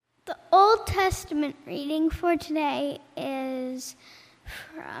Old Testament reading for today is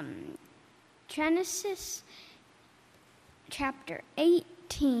from Genesis chapter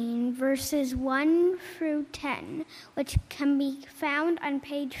 18, verses 1 through 10, which can be found on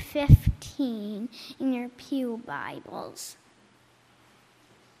page 15 in your Pew Bibles.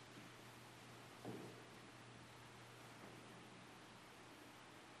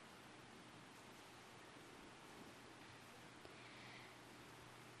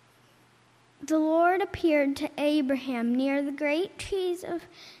 The Lord appeared to Abraham near the great trees of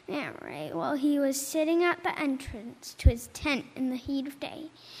Mamre while he was sitting at the entrance to his tent in the heat of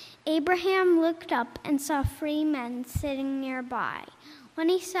day. Abraham looked up and saw 3 men sitting nearby. When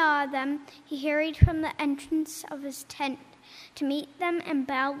he saw them, he hurried from the entrance of his tent to meet them and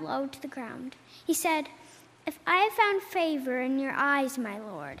bowed low to the ground. He said, "If I have found favor in your eyes, my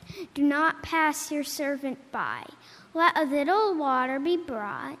Lord, do not pass your servant by. Let a little water be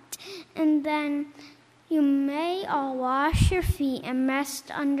brought, and then you may all wash your feet and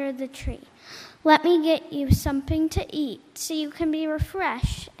rest under the tree. Let me get you something to eat so you can be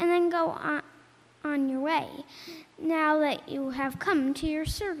refreshed, and then go on your way, now that you have come to your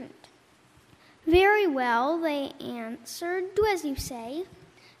servant." "Very well," they answered, "do as you say."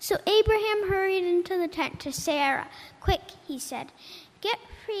 So Abraham hurried into the tent to Sarah. "Quick," he said, "get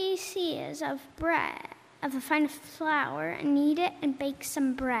 3 seahs of bread, of the fine flour, and knead it and bake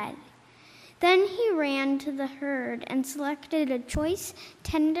some bread." Then he ran to the herd and selected a choice,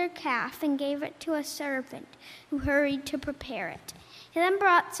 tender calf and gave it to a servant who hurried to prepare it. He then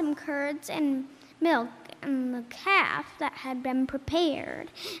brought some curds and milk and the calf that had been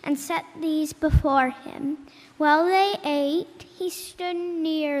prepared and set these before him. While they ate, he stood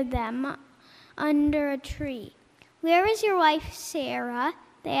near them under a tree. "Where is your wife Sarah?"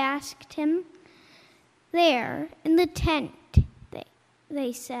 they asked him. "There, in the tent,"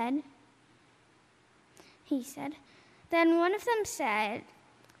 he said. Then one of them said,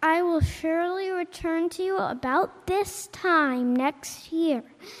 "I will surely return to you about this time next year,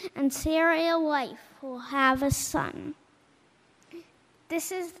 and Sarah, your wife, will have a son."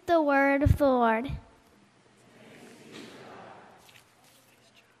 This is the word of the Lord.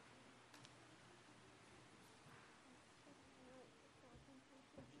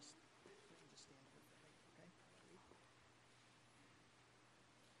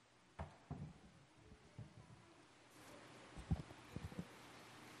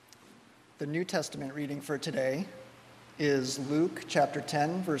 The New Testament reading for today is Luke chapter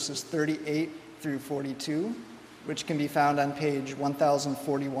 10, verses 38 through 42, which can be found on page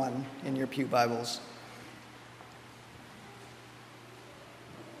 1041 in your Pew Bibles.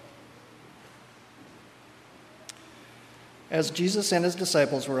 As Jesus and his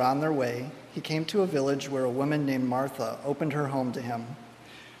disciples were on their way, he came to a village where a woman named Martha opened her home to him.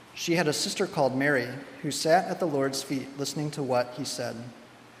 She had a sister called Mary, who sat at the Lord's feet listening to what he said.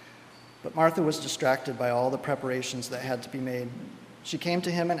 But Martha was distracted by all the preparations that had to be made. She came to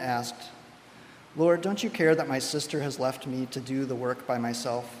him and asked, "Lord, don't you care that my sister has left me to do the work by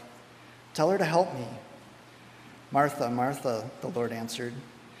myself? Tell her to help me." "Martha, Martha," the Lord answered,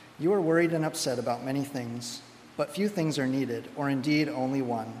 "you are worried and upset about many things, but few things are needed, or indeed only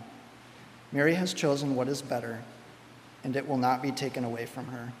one. Mary has chosen what is better, and it will not be taken away from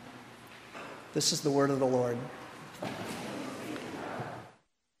her." This is the word of the Lord.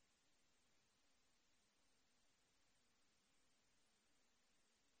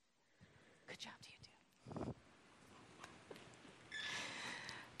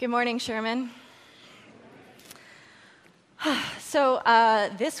 Good morning, Sherman. So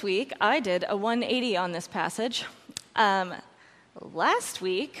this week, I did a 180 on this passage. Last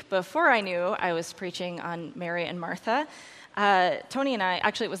week, before I knew I was preaching on Mary and Martha, Tony and I,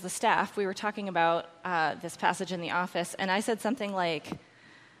 actually it was the staff, we were talking about this passage in the office, and I said something like,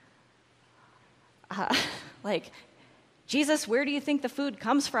 "Jesus, where do you think the food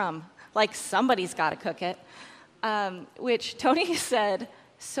comes from? Like, somebody's got to cook it." Which Tony said,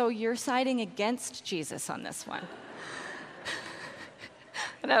 "So you're siding against Jesus on this one?"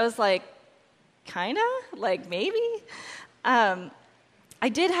 And I was like, kinda? Like, maybe? I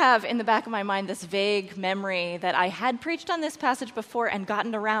did have in the back of my mind this vague memory that I had preached on this passage before and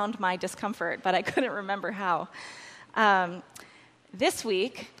gotten around my discomfort, but I couldn't remember how. This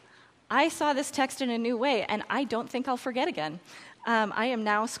week, I saw this text in a new way, and I don't think I'll forget again. I am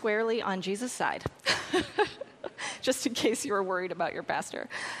now squarely on Jesus' side. Just in case you were worried about your pastor.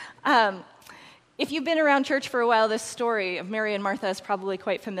 If you've been around church for a while, this story of Mary and Martha is probably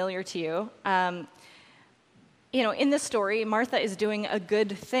quite familiar to you. In this story, Martha is doing a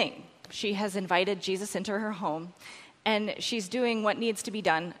good thing. She has invited Jesus into her home, and she's doing what needs to be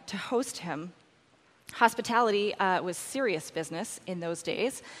done to host him. Hospitality was serious business in those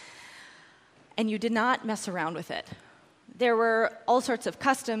days, and you did not mess around with it. There were all sorts of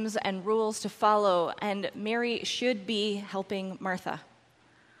customs and rules to follow, and Mary should be helping Martha.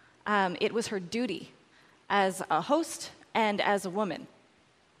 It was her duty as a host and as a woman.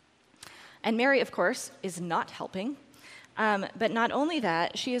 And Mary, of course, is not helping. But not only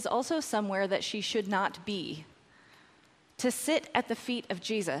that, she is also somewhere that she should not be. To sit at the feet of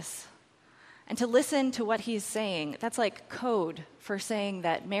Jesus and to listen to what he's saying, that's like code for saying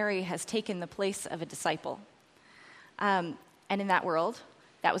that Mary has taken the place of a disciple. And in that world,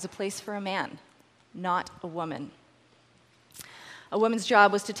 that was a place for a man, not a woman. A woman's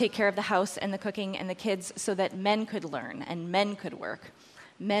job was to take care of the house and the cooking and the kids so that men could learn and men could work.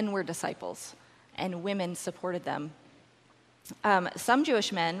 Men were disciples, and women supported them. Some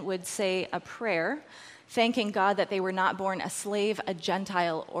Jewish men would say a prayer thanking God that they were not born a slave, a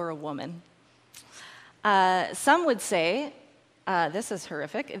Gentile, or a woman. Some would say, this is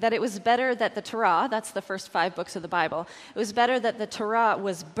horrific, that it was better that the Torah, that's the first 5 books of the Bible, it was better that the Torah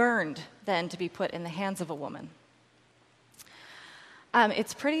was burned than to be put in the hands of a woman.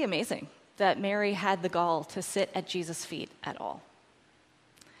 It's pretty amazing that Mary had the gall to sit at Jesus' feet at all.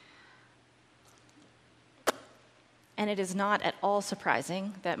 And it is not at all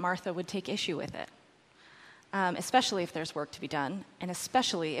surprising that Martha would take issue with it, especially if there's work to be done, and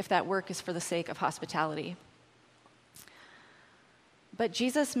especially if that work is for the sake of hospitality. But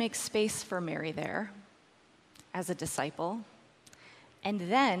Jesus makes space for Mary there as a disciple, and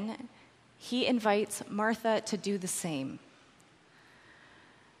then he invites Martha to do the same.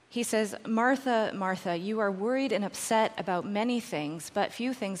 He says, "Martha, Martha, you are worried and upset about many things, but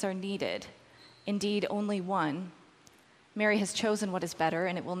few things are needed. Indeed, only one. Mary has chosen what is better,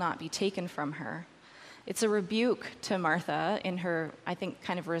 and it will not be taken from her." It's a rebuke to Martha in her, I think,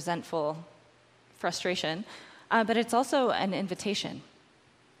 kind of resentful frustration, but it's also an invitation.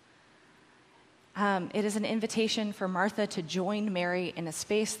 It is an invitation for Martha to join Mary in a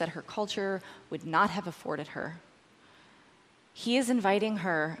space that her culture would not have afforded her. He is inviting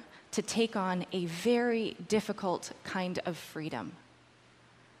her to take on a very difficult kind of freedom.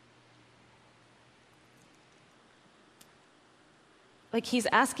 Like, he's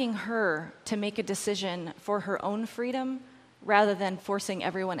asking her to make a decision for her own freedom rather than forcing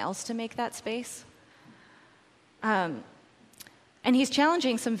everyone else to make that space. And he's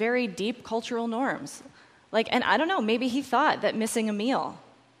challenging some very deep cultural norms. And I don't know, maybe he thought that missing a meal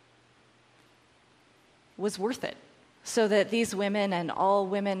was worth it so that these women and all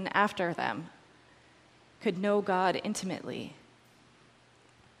women after them could know God intimately.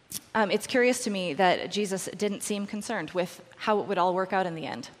 It's curious to me that Jesus didn't seem concerned with how it would all work out in the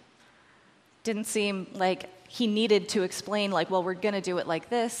end. Didn't seem like he needed to explain, well, we're going to do it like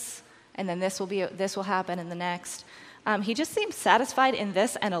this, and then this will happen in the next. He just seemed satisfied in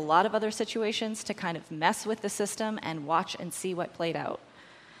this and a lot of other situations to kind of mess with the system and watch and see what played out.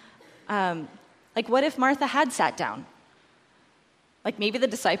 What if Martha had sat down? Maybe the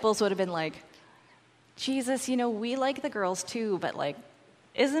disciples would have been like, "Jesus, we like the girls too, but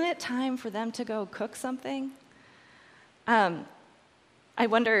isn't it time for them to go cook something?" I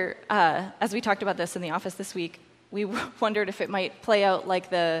wonder, as we talked about this in the office this week, we wondered if it might play out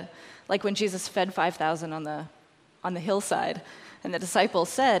like when Jesus fed 5,000 on the hillside, and the disciples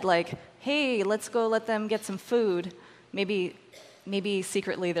said, "Hey, let's go let them get some food." Maybe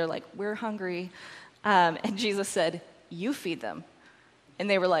secretly they're like, "We're hungry," and Jesus said, "You feed them," and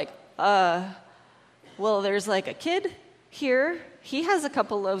they were like, "Well, there's a kid here. He has a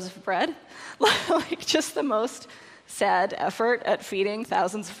couple loaves of bread." Just the most sad effort at feeding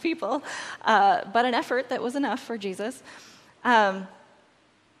thousands of people, but an effort that was enough for Jesus. And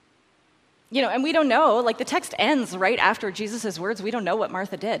we don't know, the text ends right after Jesus' words. We don't know what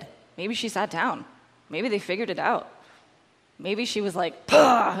Martha did. Maybe she sat down. Maybe they figured it out. Maybe she was like,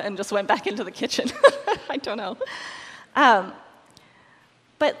 "Pah," and just went back into the kitchen. I don't know.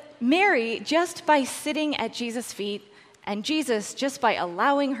 But Mary, just by sitting at Jesus' feet, and Jesus, just by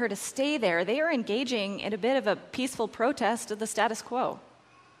allowing her to stay there, they are engaging in a bit of a peaceful protest of the status quo.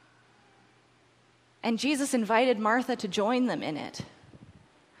 And Jesus invited Martha to join them in it.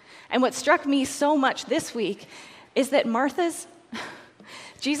 And what struck me so much this week is that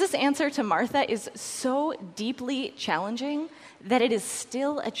Jesus' answer to Martha is so deeply challenging that it is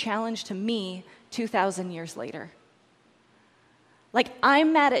still a challenge to me 2,000 years later.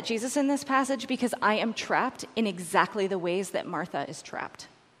 I'm mad at Jesus in this passage because I am trapped in exactly the ways that Martha is trapped.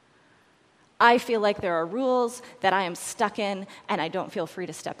 I feel like there are rules that I am stuck in, and I don't feel free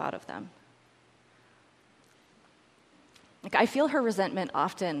to step out of them. Like, I feel her resentment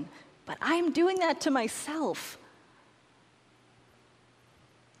often, but I'm doing that to myself.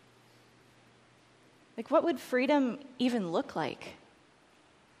 Like, what would freedom even look like?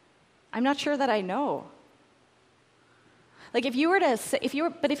 I'm not sure that I know. Like, if you were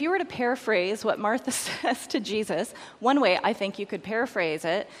to paraphrase what Martha says to Jesus, one way I think you could paraphrase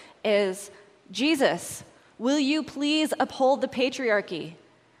it is, Jesus, will you please uphold the patriarchy?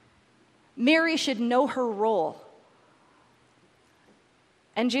 Mary should know her role.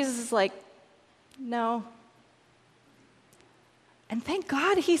 And Jesus is like, no. And thank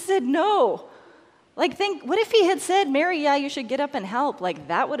God he said no. Like, what if he had said, Mary, yeah, you should get up and help? Like,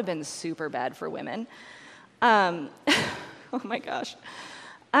 that would have been super bad for women. Oh my gosh.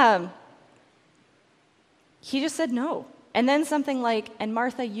 He just said no. And then something like, and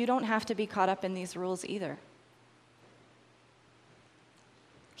Martha, you don't have to be caught up in these rules either.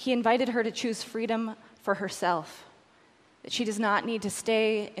 He invited her to choose freedom for herself, that she does not need to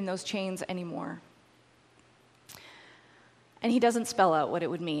stay in those chains anymore. And he doesn't spell out what it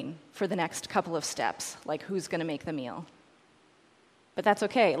would mean for the next couple of steps, like who's going to make the meal. But that's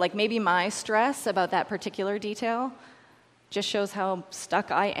okay. Like, maybe my stress about that particular detail just shows how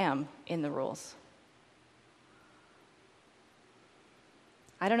stuck I am in the rules.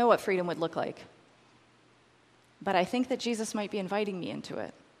 I don't know what freedom would look like, but I think that Jesus might be inviting me into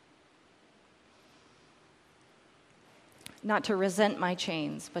it. Not to resent my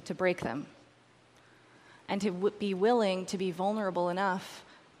chains, but to break them. And to be willing to be vulnerable enough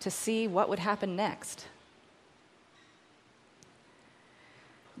to see what would happen next.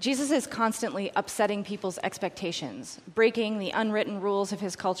 Jesus is constantly upsetting people's expectations, breaking the unwritten rules of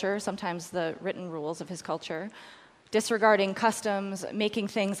his culture, sometimes the written rules of his culture, disregarding customs, making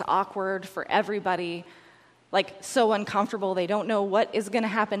things awkward for everybody, like so uncomfortable they don't know what is going to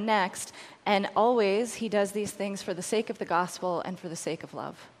happen next. And always he does these things for the sake of the gospel and for the sake of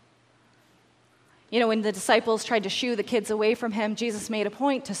love. You know, when the disciples tried to shoo the kids away from him, Jesus made a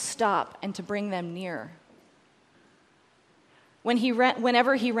point to stop and to bring them near.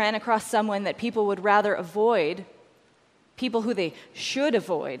 Whenever he ran across someone that people would rather avoid, people who they should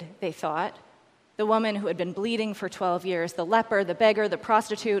avoid, they thought, the woman who had been bleeding for 12 years, the leper, the beggar, the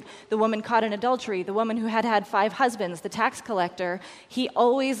prostitute, the woman caught in adultery, the woman who had had 5 husbands, the tax collector, he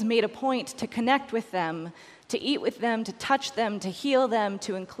always made a point to connect with them, to eat with them, to touch them, to heal them,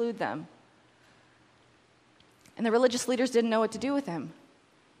 to include them. And the religious leaders didn't know what to do with him.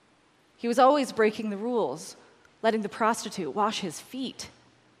 He was always breaking the rules, letting the prostitute wash his feet,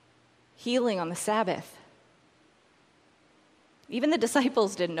 healing on the Sabbath. Even the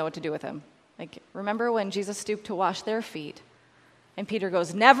disciples didn't know what to do with him. Like, remember when Jesus stooped to wash their feet? And Peter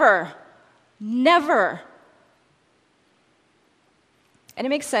goes, never, never. And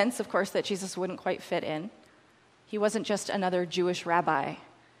it makes sense, of course, that Jesus wouldn't quite fit in. He wasn't just another Jewish rabbi.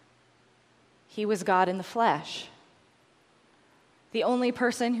 He was God in the flesh, the only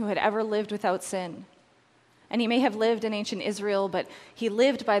person who had ever lived without sin. And he may have lived in ancient Israel, but he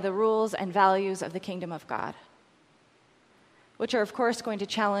lived by the rules and values of the kingdom of God, which are, of course, going to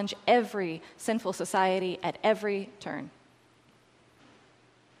challenge every sinful society at every turn.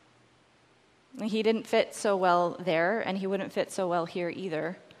 He didn't fit so well there, and he wouldn't fit so well here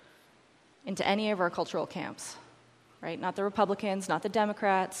either, into any of our cultural camps, right? Not the Republicans, not the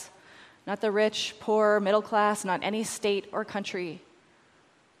Democrats, not the rich, poor, middle class, not any state or country.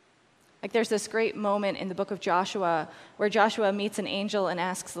 Like, there's this great moment in the book of Joshua where Joshua meets an angel and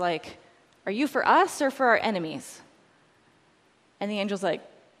asks, like, are you for us or for our enemies? And the angel's like,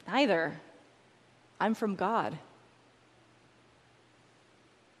 neither. I'm from God.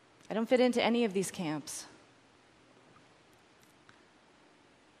 I don't fit into any of these camps.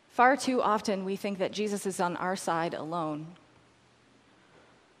 Far too often we think that Jesus is on our side alone.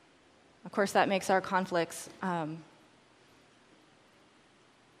 Of course, that makes our conflicts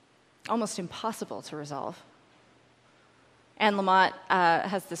almost impossible to resolve. Anne Lamott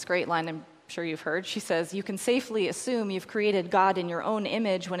has this great line I'm sure you've heard. She says, you can safely assume you've created God in your own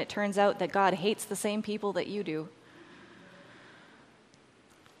image when it turns out that God hates the same people that you do.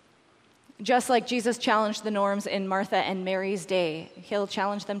 Just like Jesus challenged the norms in Martha and Mary's day, he'll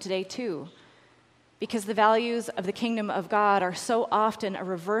challenge them today too. Because the values of the kingdom of God are so often a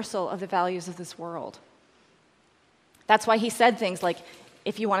reversal of the values of this world. That's why he said things like,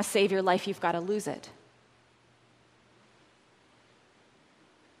 if you want to save your life, you've got to lose it.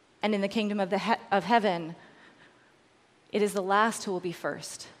 And in the kingdom of heaven, it is the last who will be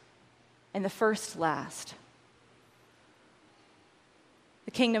first, and the first last.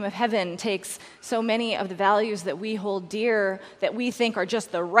 The kingdom of heaven takes so many of the values that we hold dear, that we think are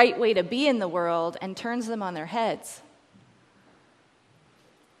just the right way to be in the world, and turns them on their heads.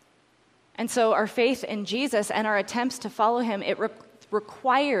 And so our faith in Jesus and our attempts to follow him, it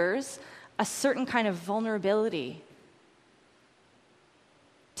requires a certain kind of vulnerability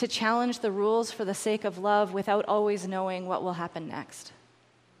to challenge the rules for the sake of love without always knowing what will happen next.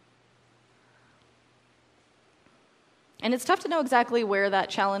 And it's tough to know exactly where that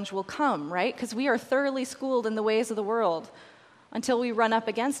challenge will come, right? Because we are thoroughly schooled in the ways of the world. Until we run up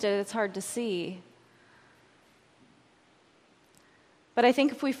against it, it's hard to see. But I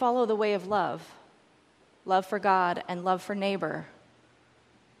think if we follow the way of love for God and love for neighbor,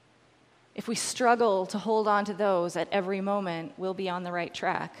 if we struggle to hold on to those at every moment, we'll be on the right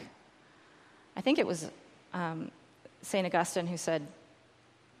track. I think it was St. Augustine who said,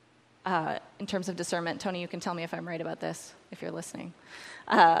 in terms of discernment, Tony, you can tell me if I'm right about this, if you're listening.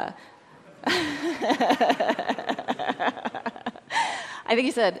 I think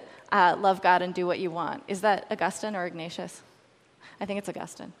he said, love God and do what you want. Is that Augustine or Ignatius? I think it's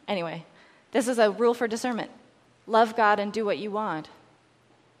Augustine. Anyway, this is a rule for discernment. Love God and do what you want.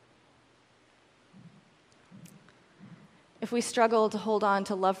 If we struggle to hold on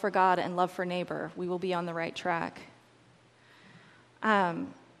to love for God and love for neighbor, we will be on the right track. I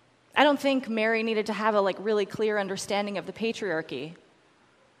don't think Mary needed to have a really clear understanding of the patriarchy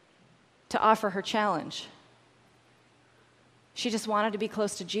to offer her challenge. She just wanted to be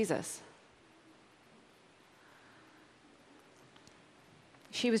close to Jesus.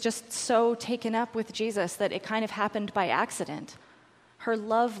 She was just so taken up with Jesus that it kind of happened by accident. Her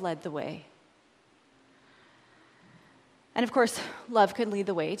love led the way. And of course, love could lead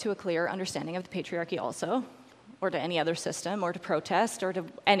the way to a clear understanding of the patriarchy also, or to any other system, or to protest, or to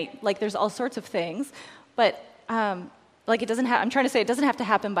there's all sorts of things. But it doesn't I'm trying to say it doesn't have to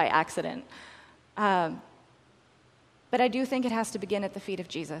happen by accident. But I do think it has to begin at the feet of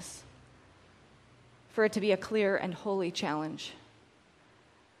Jesus for it to be a clear and holy challenge.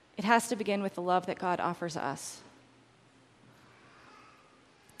 It has to begin with the love that God offers us.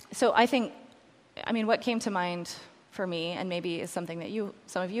 So what came to mind for me, and maybe is something that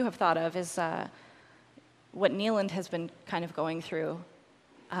some of you have thought of, is what Kneeland has been kind of going through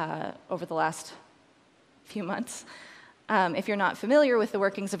over the last few months. If you're not familiar with the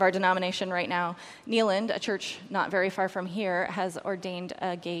workings of our denomination right now, Kneeland, a church not very far from here, has ordained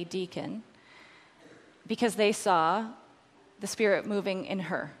a gay deacon because they saw the Spirit moving in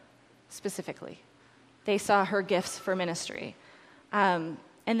her specifically. They saw her gifts for ministry. And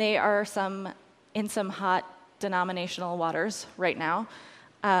they are in some hot denominational waters right now.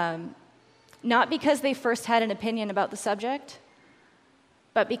 Not because they first had an opinion about the subject,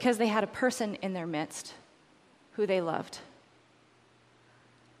 but because they had a person in their midst who they loved.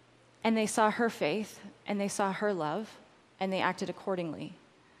 And they saw her faith, and they saw her love, and they acted accordingly.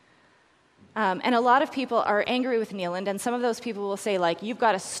 And a lot of people are angry with Kneeland, and some of those people will say, you've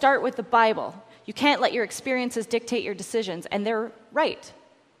got to start with the Bible. You can't let your experiences dictate your decisions. And they're right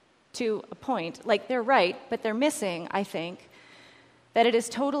to a point. They're right, but they're missing, I think, that it is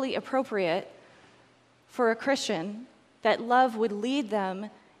totally appropriate for a Christian that love would lead them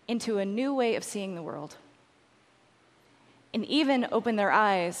into a new way of seeing the world, and even open their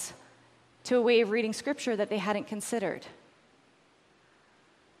eyes to a way of reading Scripture that they hadn't considered.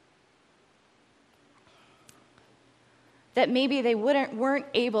 That maybe they weren't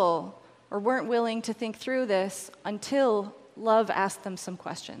able or weren't willing to think through this until love asked them some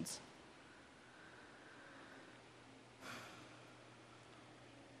questions.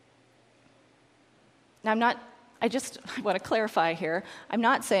 Now, I want to clarify here, I'm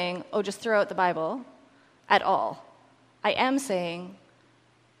not saying, just throw out the Bible at all. I am saying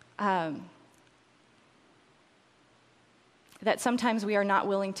that sometimes we are not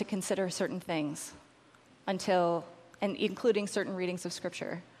willing to consider certain things and including certain readings of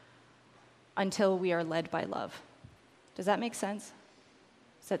Scripture, until we are led by love. Does that make sense?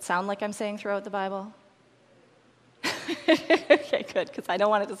 Does that sound like I'm saying throw out the Bible? Okay, good, because I don't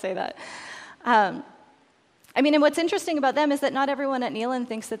want it to say that. And what's interesting about them is that not everyone at Kneeland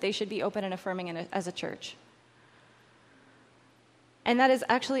thinks that they should be open and affirming as a church. And that is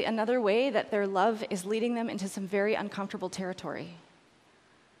actually another way that their love is leading them into some very uncomfortable territory.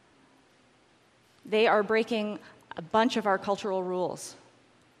 They are breaking a bunch of our cultural rules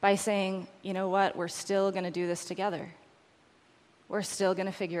by saying, you know what, we're still going to do this together. We're still going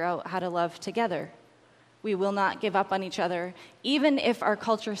to figure out how to love together. We will not give up on each other, even if our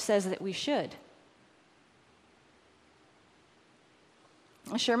culture says that we should.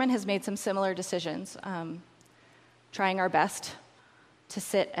 Sherman has made some similar decisions, trying our best to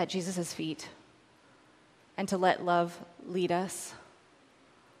sit at Jesus' feet and to let love lead us.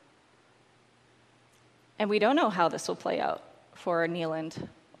 And we don't know how this will play out for Kneeland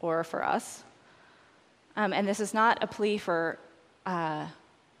or for us. And this is not a plea for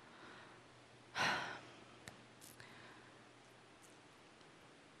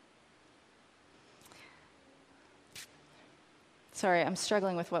sorry, I'm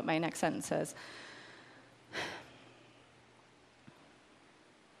struggling with what my next sentence says.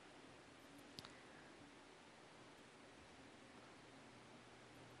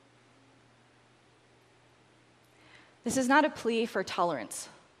 This is not a plea for tolerance,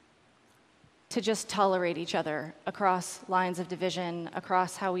 to just tolerate each other across lines of division,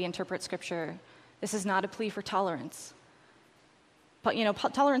 across how we interpret Scripture. This is not a plea for tolerance. But,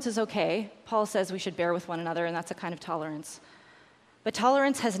 tolerance is okay. Paul says we should bear with one another, and that's a kind of tolerance. But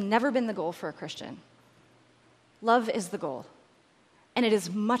tolerance has never been the goal for a Christian. Love is the goal, and it is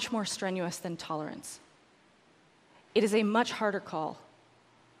much more strenuous than tolerance. It is a much harder call.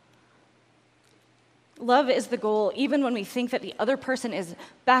 Love is the goal even when we think that the other person is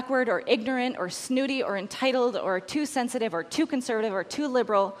backward or ignorant or snooty or entitled or too sensitive or too conservative or too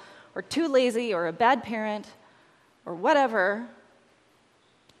liberal or too lazy or a bad parent or whatever.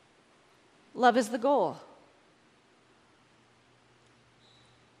 Love is the goal.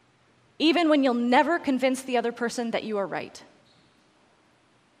 Even when you'll never convince the other person that you are right.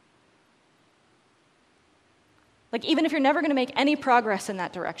 Like, even if you're never going to make any progress in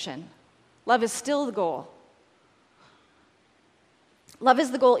that direction, love is still the goal. Love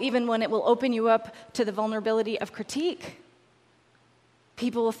is the goal even when it will open you up to the vulnerability of critique.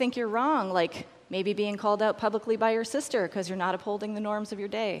 People will think you're wrong, like maybe being called out publicly by your sister because you're not upholding the norms of your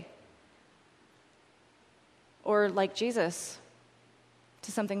day. Or like Jesus,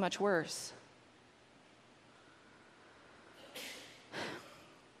 to something much worse.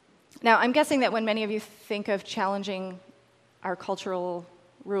 Now, I'm guessing that when many of you think of challenging our cultural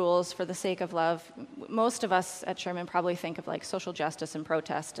rules for the sake of love, most of us at Sherman probably think of like social justice and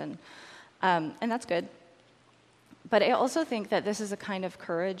protest, and that's good. But I also think that this is a kind of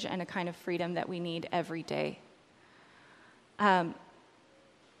courage and a kind of freedom that we need every day. And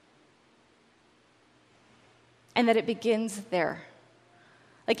that it begins there.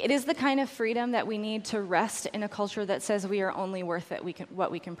 Like, it is the kind of freedom that we need to rest in a culture that says we are only worth it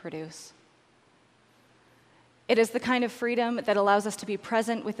what we can produce. It is the kind of freedom that allows us to be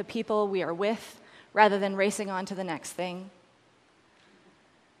present with the people we are with rather than racing on to the next thing.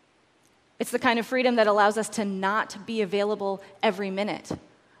 It's the kind of freedom that allows us to not be available every minute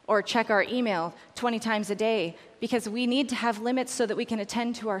or check our email 20 times a day because we need to have limits so that we can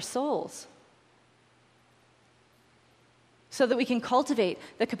attend to our souls, so that we can cultivate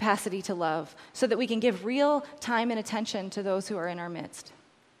the capacity to love, so that we can give real time and attention to those who are in our midst.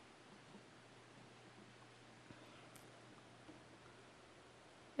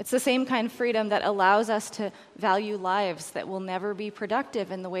 It's the same kind of freedom that allows us to value lives that will never be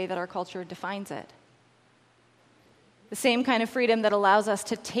productive in the way that our culture defines it. The same kind of freedom that allows us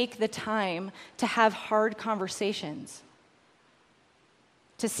to take the time to have hard conversations,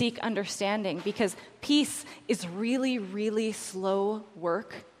 to seek understanding, because peace is really, really slow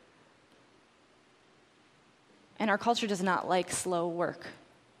work. And our culture does not like slow work.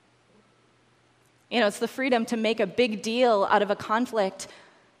 It's the freedom to make a big deal out of a conflict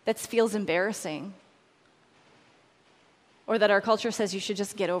that feels embarrassing, or that our culture says you should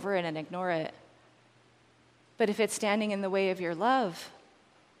just get over it and ignore it. But if it's standing in the way of your love,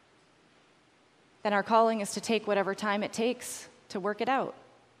 then our calling is to take whatever time it takes to work it out.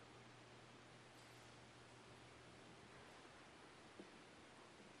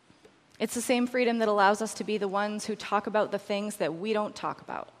 It's the same freedom that allows us to be the ones who talk about the things that we don't talk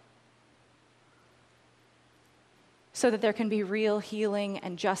about, so that there can be real healing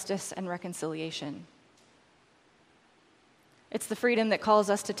and justice and reconciliation. It's the freedom that calls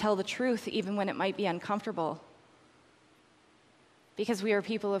us to tell the truth even when it might be uncomfortable, because we are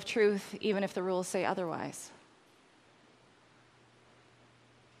people of truth even if the rules say otherwise.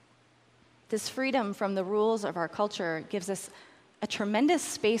 This freedom from the rules of our culture gives us a tremendous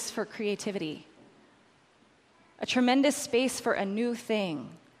space for creativity, a tremendous space for a new thing,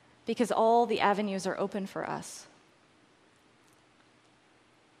 because all the avenues are open for us.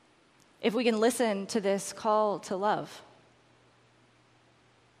 If we can listen to this call to love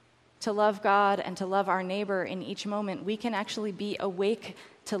God and to love our neighbor in each moment, we can actually be awake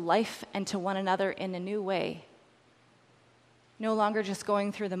to life and to one another in a new way. No longer just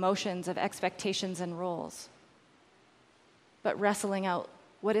going through the motions of expectations and roles, but wrestling out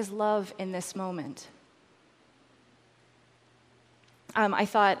what is love in this moment. I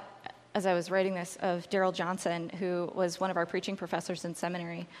thought, as I was writing this, of Darrell Johnson, who was one of our preaching professors in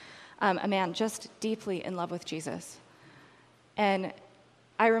seminary, a man just deeply in love with Jesus. And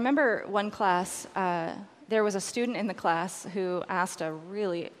I remember one class, there was a student in the class who asked a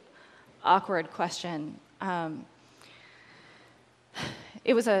really awkward question.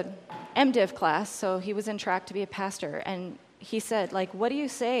 It was a MDiv class, so he was in track to be a pastor, and he said, like, what do you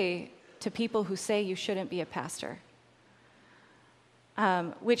say to people who say you shouldn't be a pastor?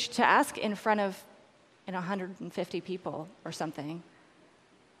 Which to ask in front of 150 people or something,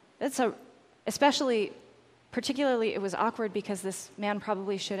 particularly it was awkward because this man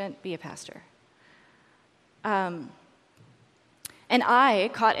probably shouldn't be a pastor. And I,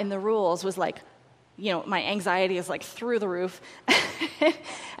 caught in the rules, was like, my anxiety is like through the roof.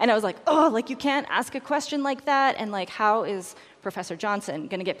 And I was like, you can't ask a question like that. And like, how is Professor Johnson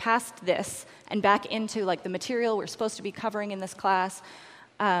going to get past this and back into like the material we're supposed to be covering in this class?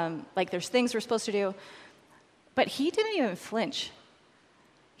 There's things we're supposed to do. But he didn't even flinch.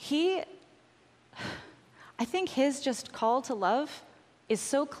 I think his just call to love is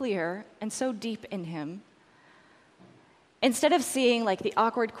so clear and so deep in him. Instead of seeing like the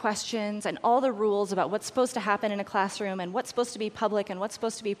awkward questions and all the rules about what's supposed to happen in a classroom and what's supposed to be public and what's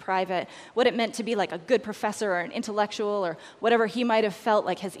supposed to be private, what it meant to be like a good professor or an intellectual or whatever he might have felt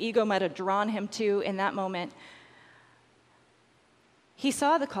like his ego might have drawn him to in that moment, he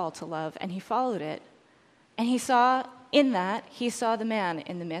saw the call to love and he followed it. And he saw the man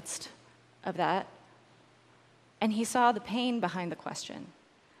in the midst of that. And he saw the pain behind the question.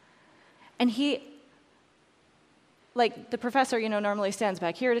 And the professor, normally stands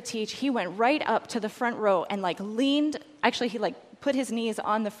back here to teach. He went right up to the front row and leaned, actually he put his knees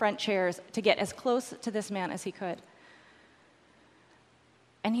on the front chairs to get as close to this man as he could.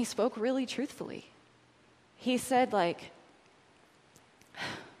 And he spoke really truthfully. He said that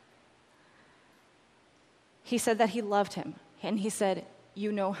he loved him. And he said,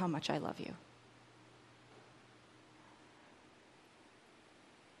 "You know how much I love you."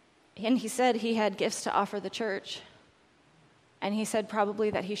 And he said he had gifts to offer the church. And he said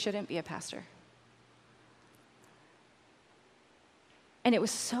probably that he shouldn't be a pastor. And it was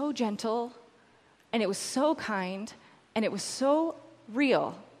so gentle, and it was so kind, and it was so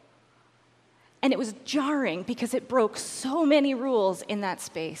real. And it was jarring because it broke so many rules in that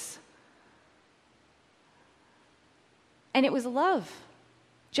space. And it was love,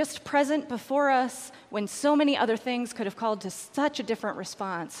 just present before us when so many other things could have called to such a different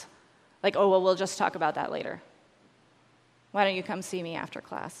response. We'll just talk about that later. Why don't you come see me after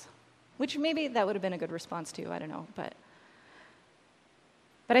class? Which maybe that would have been a good response too, I don't know. But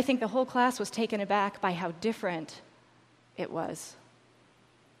I think the whole class was taken aback by how different it was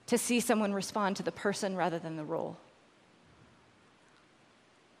to see someone respond to the person rather than the role.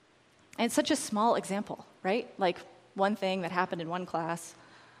 And it's such a small example, right? One thing that happened in one class.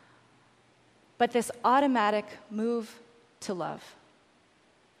 But this automatic move to love.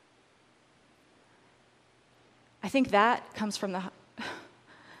 I think that comes from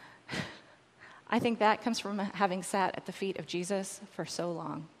having sat at the feet of Jesus for so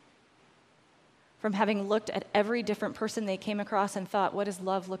long. From having looked at every different person they came across and thought, what does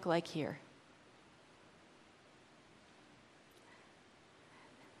love look like here?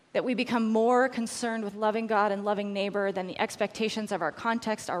 That we become more concerned with loving God and loving neighbor than the expectations of our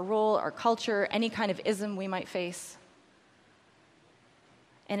context, our role, our culture, any kind of ism we might face.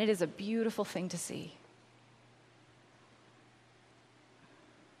 And it is a beautiful thing to see.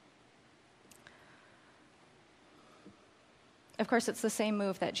 Of course, it's the same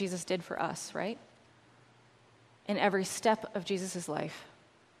move that Jesus did for us, right? In every step of Jesus' life.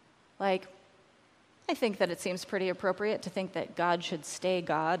 I think that it seems pretty appropriate to think that God should stay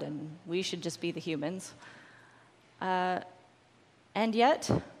God and we should just be the humans. And yet,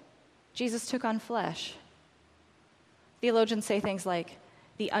 Jesus took on flesh. Theologians say things like,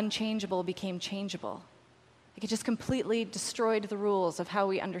 the unchangeable became changeable. It just completely destroyed the rules of how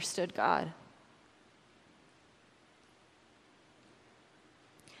we understood God.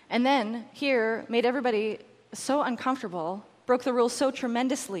 And then, here, made everybody so uncomfortable, broke the rules so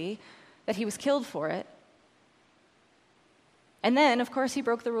tremendously that he was killed for it. And then, of course, he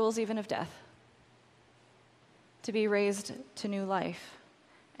broke the rules even of death, to be raised to new life.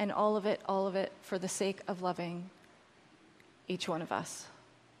 And all of it for the sake of loving each one of us.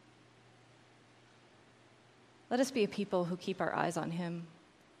 Let us be a people who keep our eyes on him,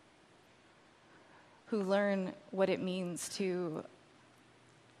 who learn what it means to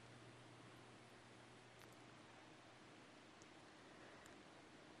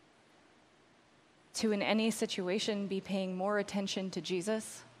in any situation be paying more attention to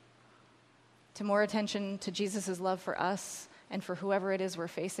Jesus, to more attention to Jesus' love for us and for whoever it is we're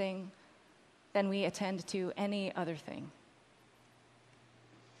facing than we attend to any other thing.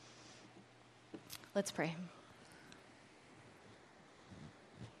 Let's pray.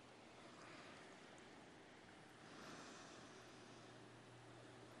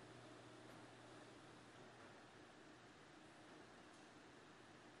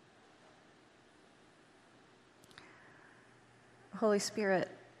 Holy Spirit,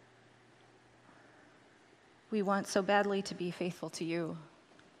 we want so badly to be faithful to you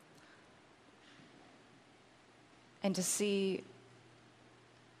and to see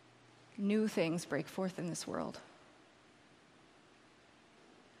new things break forth in this world.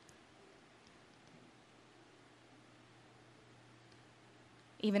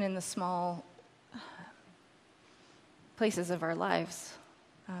 Even in the small places of our lives.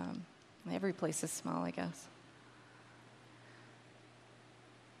 Every place is small, I guess.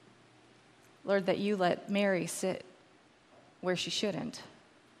 Lord, that you let Mary sit where she shouldn't.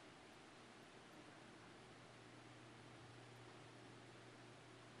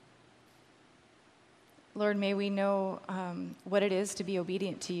 Lord, may we know what it is to be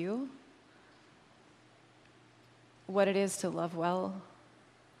obedient to you, what it is to love well,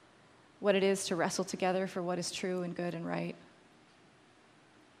 what it is to wrestle together for what is true and good and right.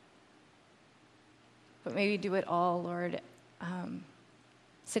 But may we do it all, Lord,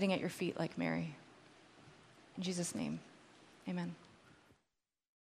 sitting at your feet like Mary. In Jesus' name, amen.